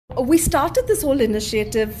We started this whole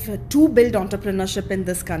initiative to build entrepreneurship in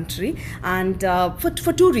this country, and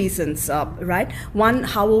for two reasons, right? One,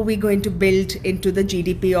 how are we going to build into the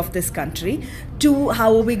GDP of this country? Two,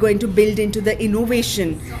 how are we going to build into the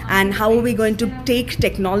innovation, and how are we going to take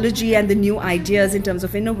technology and the new ideas in terms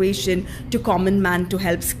of innovation to common man to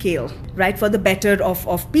help scale, right? For the better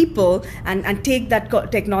of people, and take that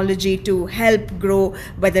technology to help grow,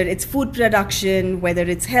 whether it's food production, whether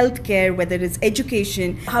it's healthcare, whether it's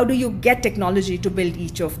education. How do you get technology to build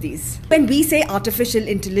each of these? When we say artificial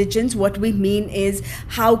intelligence, what we mean is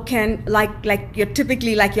how can, like you're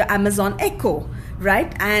typically like your Amazon Echo,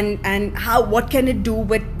 right? And what can it do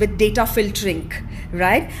with data filtering,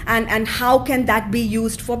 right? And how can that be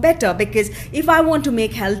used for better? Because if I want to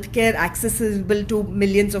make healthcare accessible to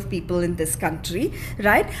millions of people in this country,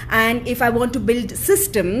 right? And if I want to build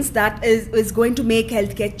systems that is going to make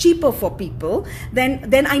healthcare cheaper for people,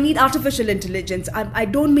 then I need artificial intelligence. I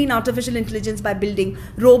don't mean artificial intelligence by building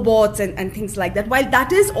robots and things like that. While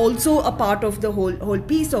that is also a part of the whole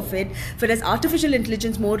piece of it, whereas artificial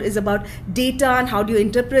intelligence more is about data and how do you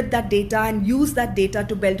interpret that data and use that data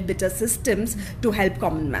to build better systems to help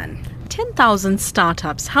common man. 10,000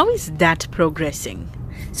 startups. How is that progressing?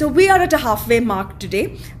 So we are at a halfway mark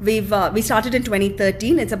today. We started in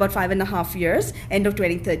 2013. It's about 5.5 years, end of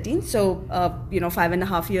 2013. So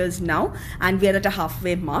 5.5 years now, and we are at a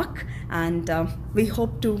halfway mark. And we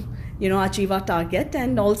hope to achieve our target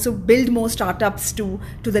and also build more startups to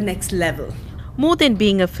the next level. More than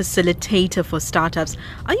being a facilitator for startups,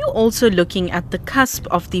 are you also looking at the cusp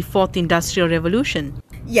of the fourth industrial revolution?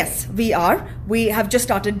 Yes, we are. We have just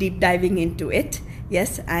started deep diving into it.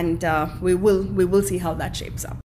 Yes, and we will see how that shapes up.